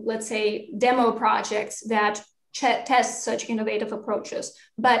to, let's say, demo projects that test such innovative approaches.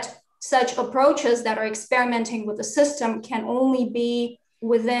 But such approaches that are experimenting with the system can only be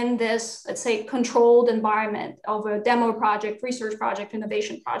within this, let's say, controlled environment of a demo project, research project,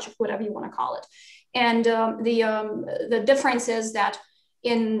 innovation project, whatever you want to call it. And the difference is that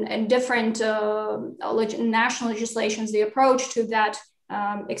in different national legislations, the approach to that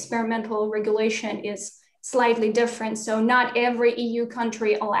experimental regulation is slightly different. So not every EU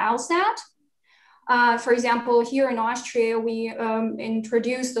country allows that. For example, here in Austria, we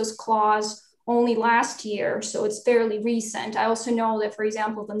introduced this clause only last year, so it's fairly recent. I also know that, for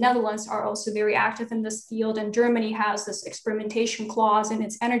example, the Netherlands are also very active in this field, and Germany has this experimentation clause in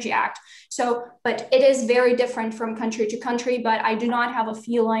its Energy Act. So, but it is very different from country to country, but I do not have a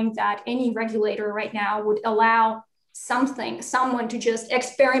feeling that any regulator right now would allow someone to just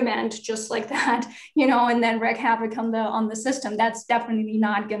experiment just like that, and then wreak havoc on the system. That's definitely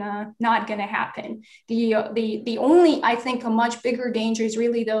not gonna happen. The only, I think, a much bigger danger is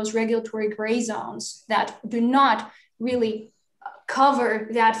really those regulatory gray zones that do not really cover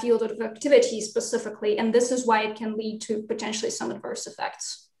that field of activity specifically, and this is why it can lead to potentially some adverse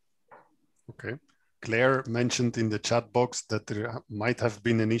effects. Okay. Claire mentioned in the chat box that there might have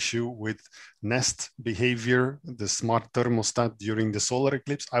been an issue with Nest behavior, the smart thermostat during the solar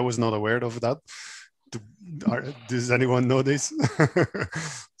eclipse. I was not aware of that. Does anyone know this?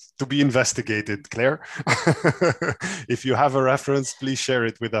 To be investigated, Claire. If you have a reference, please share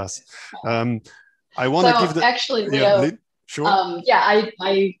it with us. I want to give the... Actually, Leo, sure.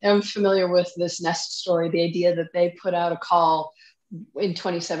 I am familiar with this Nest story, the idea that they put out a call in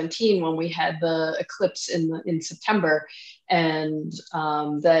 2017 when we had the eclipse in September, and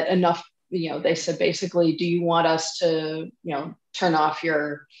that enough, they said basically, do you want us to, turn off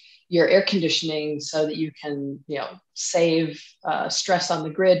your your air conditioning so that you can, save stress on the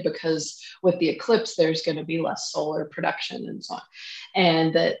grid, because with the eclipse, there's going to be less solar production and so on.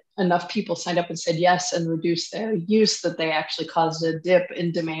 And that enough people signed up and said yes and reduced their use that they actually caused a dip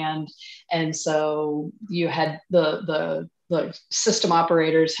in demand. And so you had the system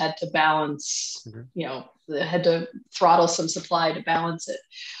operators had to balance, they had to throttle some supply to balance it.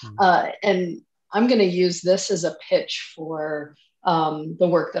 And I'm going to use this as a pitch for the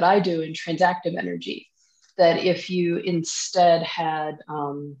work that I do in transactive energy, that if you instead had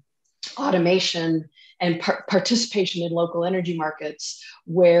automation and participation in local energy markets,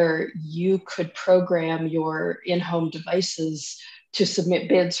 where you could program your in-home devices to submit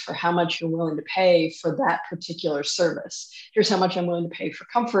bids for how much you're willing to pay for that particular service. Here's how much I'm willing to pay for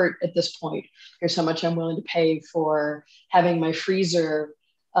comfort at this point. Here's how much I'm willing to pay for having my freezer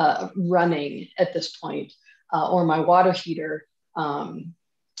running at this point, or my water heater.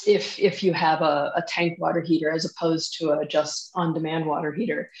 If you have a tank water heater as opposed to a just on-demand water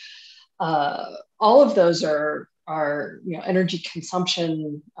heater, all of those are energy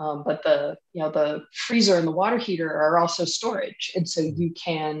consumption, but the freezer and the water heater are also storage, and so you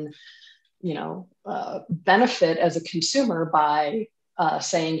can benefit as a consumer by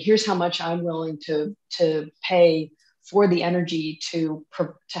saying, here's how much I'm willing to pay for the energy to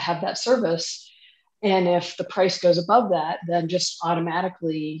have that service. And if the price goes above that, then just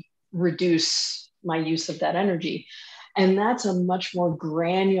automatically reduce my use of that energy. And that's a much more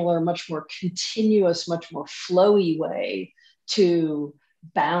granular, much more continuous, much more flowy way to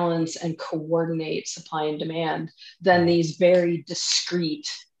balance and coordinate supply and demand than these very discrete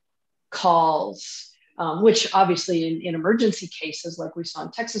calls, which obviously in emergency cases, like we saw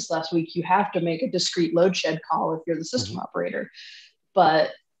in Texas last week, you have to make a discrete load shed call if you're the system operator.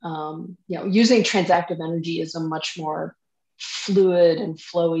 But using transactive energy is a much more fluid and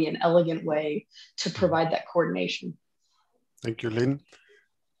flowy and elegant way to provide that coordination. Thank you, Lynn.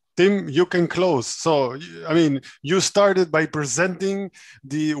 Tim, you can close. So, you started by presenting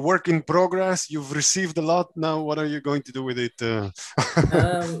the work in progress. You've received a lot. Now, what are you going to do with it?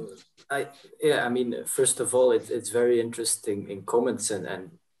 First of all, it's very interesting in comments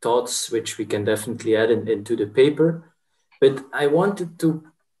and thoughts, which we can definitely add into the paper. But I wanted to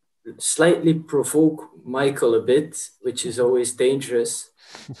slightly provoke Michael a bit, which is always dangerous.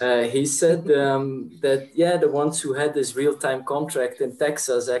 He said that the ones who had this real-time contract in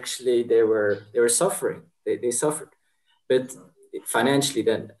Texas, actually they were suffering. They suffered, but financially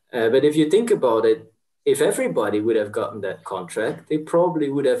then. But if you think about it, if everybody would have gotten that contract, they probably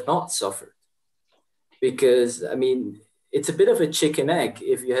would have not suffered, because it's a bit of a chicken egg.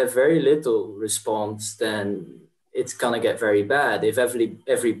 If you have very little response, then it's gonna get very bad. If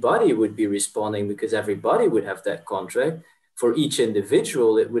everybody would be responding because everybody would have that contract, for each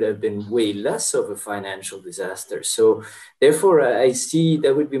individual, it would have been way less of a financial disaster. So therefore, I see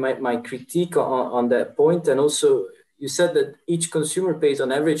that would be my critique on that point. And also, you said that each consumer pays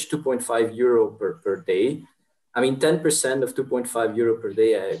on average 2.5 euro per day. 10% of 2.5 euro per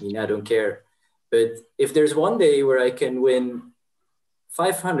day, I don't care. But if there's one day where I can win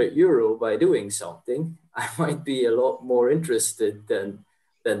 500 euro by doing something, I might be a lot more interested than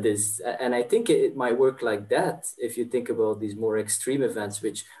this. And I think it might work like that if you think about these more extreme events,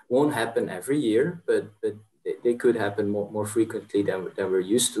 which won't happen every year, but they could happen more frequently than we're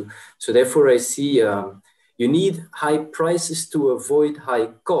used to. So therefore, I see you need high prices to avoid high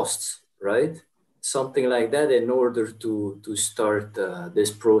costs, right? Something like that in order to start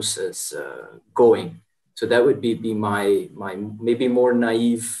this process going. So that would be my maybe more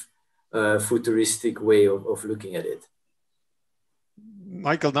naive, futuristic way of looking at it.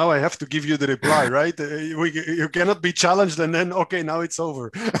 Michael, now I have to give you the reply, right? You cannot be challenged and then, okay, now it's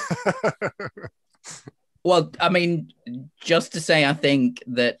over. Well, just to say, I think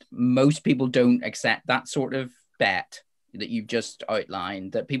that most people don't accept that sort of bet that you've just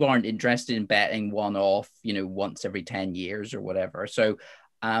outlined, that people aren't interested in betting one off, once every 10 years or whatever. So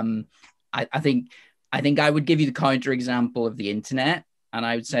I think I would give you the counter example of the internet. And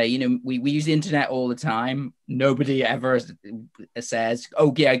I would say, we use the internet all the time. Nobody ever says,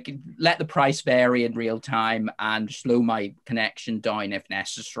 oh, yeah, let the price vary in real time and slow my connection down if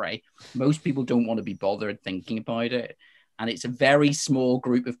necessary. Most people don't want to be bothered thinking about it. And it's a very small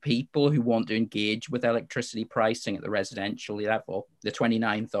group of people who want to engage with electricity pricing at the residential level, the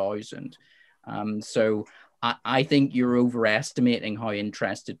 29,000. So I think you're overestimating how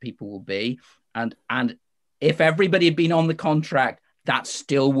interested people will be. And if everybody had been on the contract, that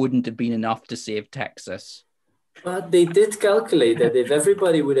still wouldn't have been enough to save Texas. But they did calculate that if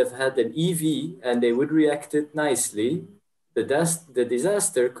everybody would have had an EV and they would react it nicely, the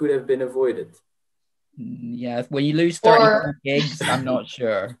disaster could have been avoided. Yeah, when you lose 34 gigs, I'm not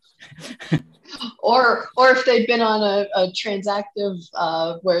sure. or if they'd been on a transactive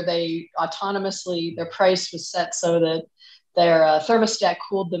where they autonomously, their price was set so that their thermostat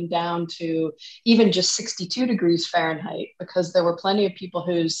cooled them down to even just 62 degrees Fahrenheit, because there were plenty of people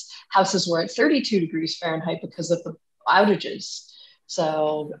whose houses were at 32 degrees Fahrenheit because of the outages.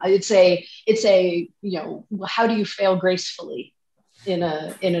 So it's a how do you fail gracefully in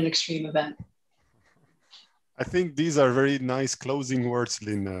an extreme event? I think these are very nice closing words,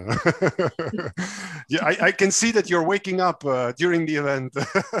 Lynn. Yeah, I can see that you're waking up during the event.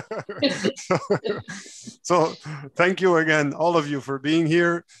 So thank you again, all of you, for being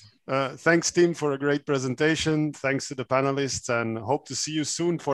here. Thanks, Tim, for a great presentation. Thanks to the panelists, and hope to see you soon for